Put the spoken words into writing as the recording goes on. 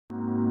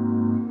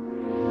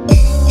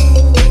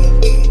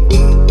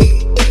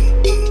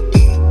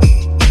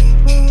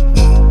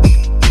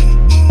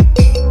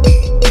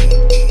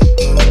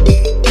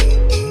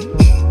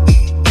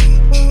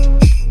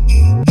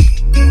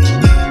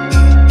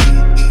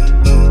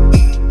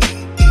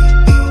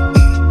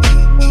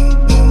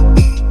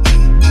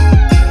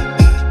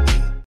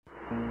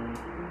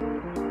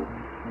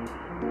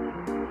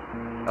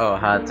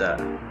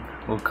Alright,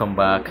 welcome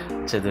back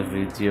to the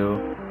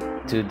video.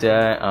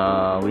 Today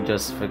we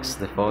just fixed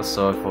the phone.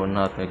 Sorry for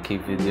not making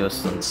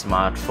videos on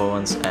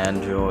smartphones,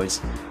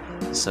 Androids.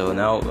 So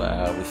now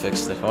we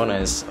fixed the phone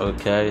and it's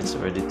okay, it's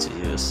ready to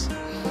use.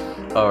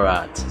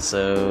 Alright,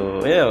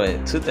 so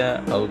anyway, today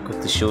I'll go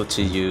to show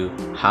to you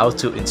how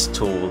to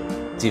install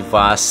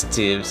device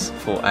themes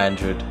for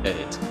Android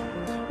 8.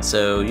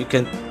 So you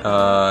can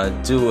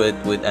do it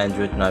with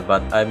Android 9,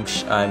 but I'm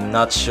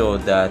not sure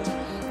that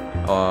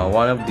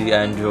one of the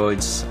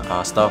Androids,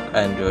 stock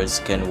Androids,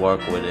 can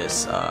work with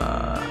this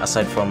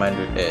aside from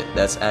Android 8.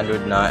 That's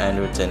Android 9,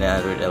 Android 10, and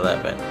Android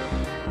 11.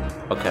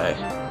 Okay,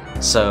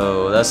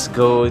 so let's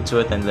go into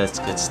it and let's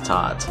get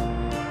started.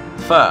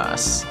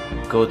 First,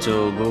 go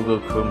to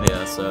Google Chrome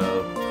here. So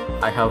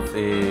I have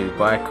a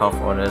Dy-Cok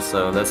on it,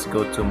 so let's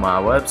go to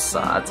my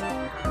website.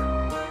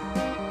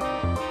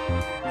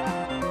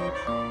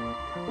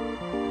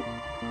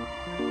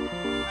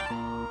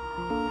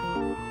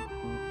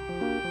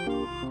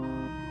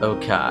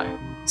 Okay,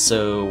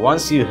 so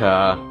once you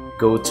have,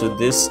 go to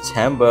this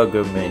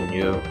hamburger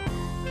menu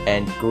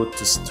and go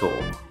to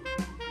store.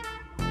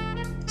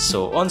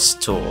 So on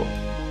store,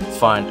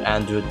 find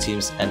Android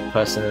themes and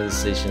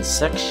personalization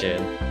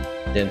section,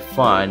 then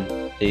find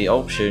a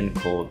option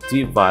called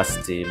device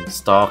theme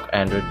stock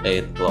Android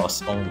 8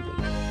 plus only.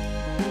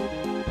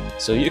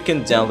 So you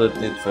can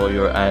download it for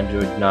your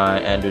Android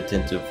 9, Android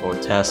 10 for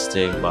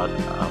testing, but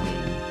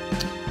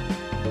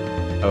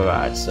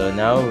alright, so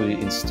now we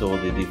install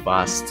the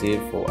device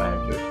theme for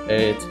Android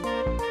 8.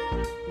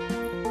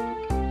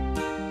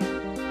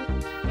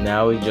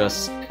 Now we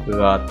just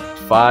got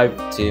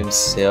 5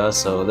 themes here,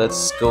 so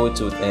let's go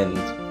to and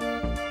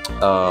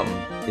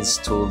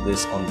install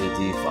this on the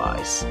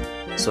device.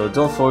 So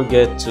don't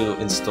forget to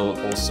install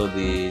also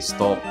the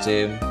stock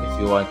theme if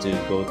you want to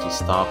go to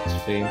stock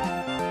theme.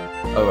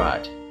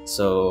 Alright,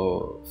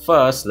 so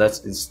first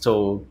let's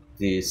install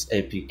these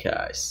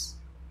APKs.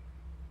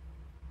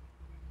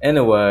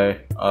 Anyway,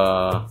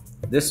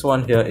 this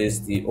one here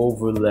is the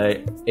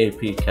overlay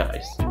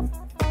APKs.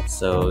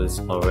 So it's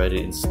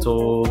already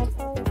installed.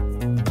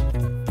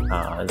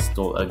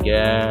 Install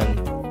again.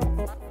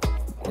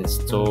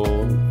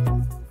 Install.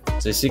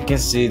 So as you can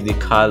see, the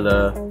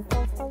color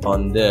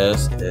on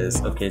this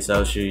is okay. So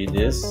I'll show you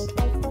this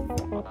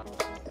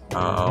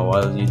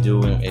while you're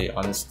doing a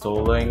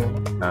uninstalling.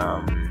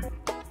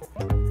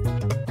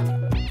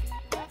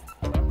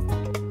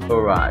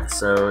 Alright,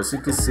 so as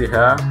you can see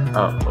here,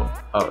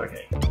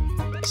 okay.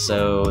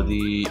 So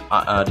the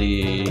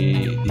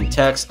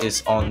text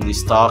is on the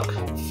stock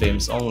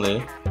themes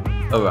only.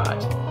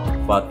 Alright,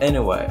 but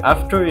anyway,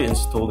 after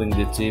installing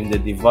the theme, the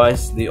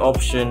device, the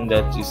option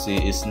that you see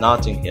is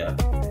nothing here.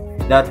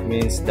 That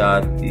means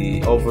that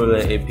the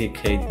overlay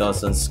APK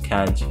doesn't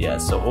scan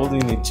yet. So all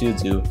you need to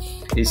do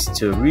is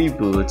to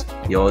reboot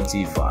your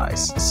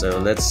device. So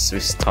let's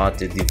restart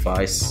the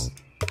device.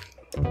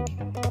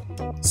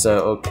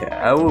 So okay,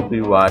 I will be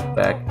right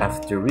back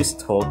after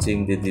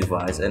restarting the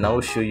device and I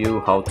will show you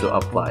how to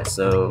apply.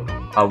 So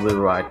I'll be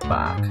right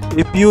back.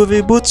 If you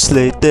reboot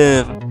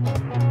later.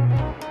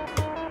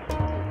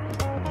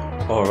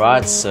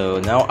 Alright, so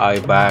now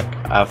I'm back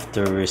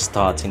after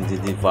restarting the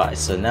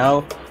device. So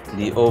now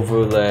the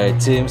overlay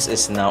themes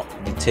is now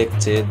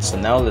detected. So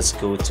now let's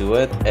go to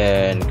it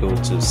and go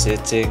to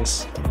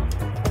settings.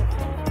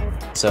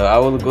 So I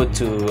will go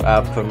to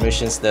app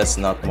permissions that's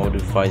not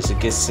modified. As you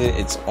can see,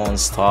 it's on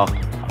stock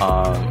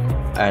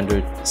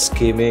Android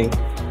scheming.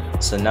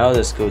 So now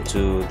let's go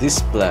to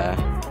display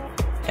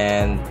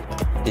and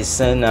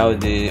it's now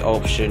the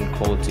option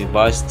called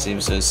device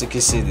theme. So as you can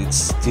see,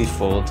 it's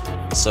default.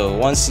 So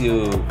once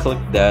you click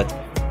that,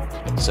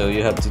 so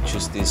you have to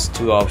choose these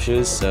two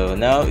options. So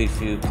now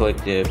if you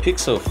click the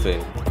pixel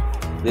theme,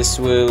 this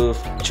will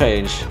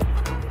change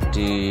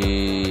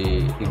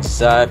the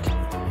exact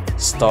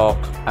stock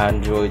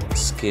Android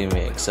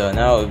scheming. So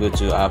now we go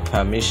to app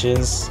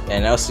permissions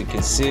and as you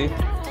can see,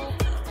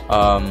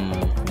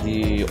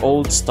 the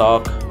old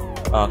stock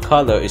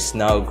color is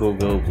now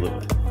Google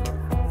Blue.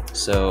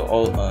 So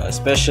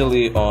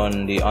especially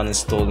on the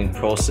uninstalling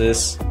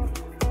process.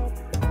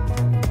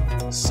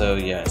 So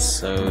yes,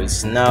 so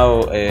it's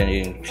now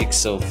in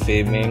pixel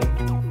theming.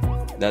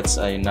 That's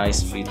a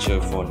nice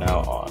feature for now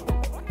on.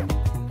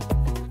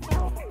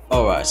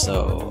 Alright,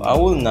 so I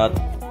will not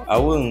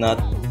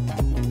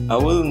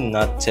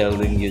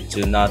telling you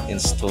to not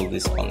install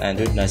this on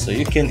Android 9. So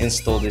you can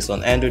install this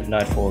on Android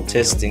 9 for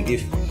testing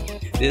if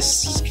this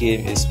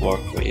scheme is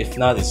work-free. If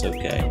not, it's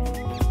okay.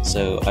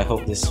 So I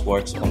hope this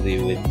works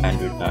only with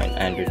Android 9,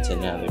 Android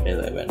 10, Android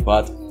 11.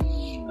 But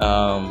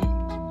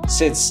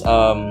since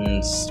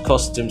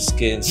custom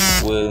skins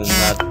will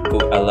not go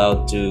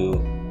allowed to,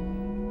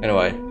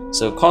 anyway,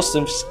 so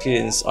custom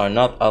skins are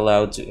not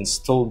allowed to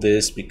install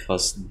this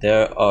because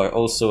there are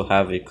also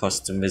have a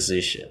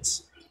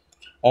customizations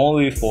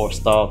only for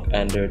stock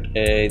Android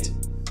 8,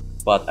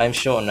 but I'm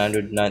sure on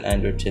Android 9,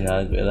 Android 10,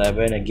 Android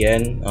 11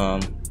 again,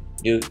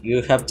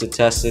 you have to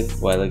test it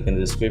while looking in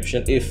the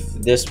description if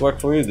this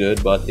worked for you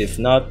good, but if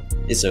not,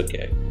 it's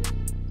okay.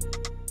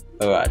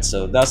 Alright,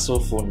 so that's all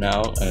for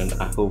now, and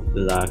I hope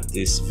you like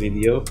this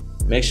video.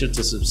 Make sure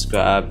to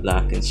subscribe,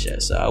 like, and share.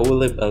 So I will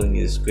leave a link in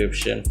the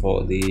description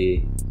for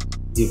the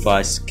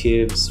device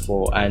kits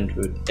for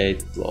Android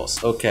 8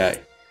 Plus. Okay,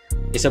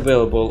 it's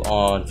available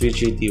on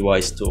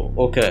VJDY store.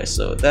 Okay,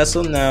 so that's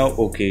all now.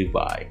 Okay,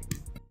 bye.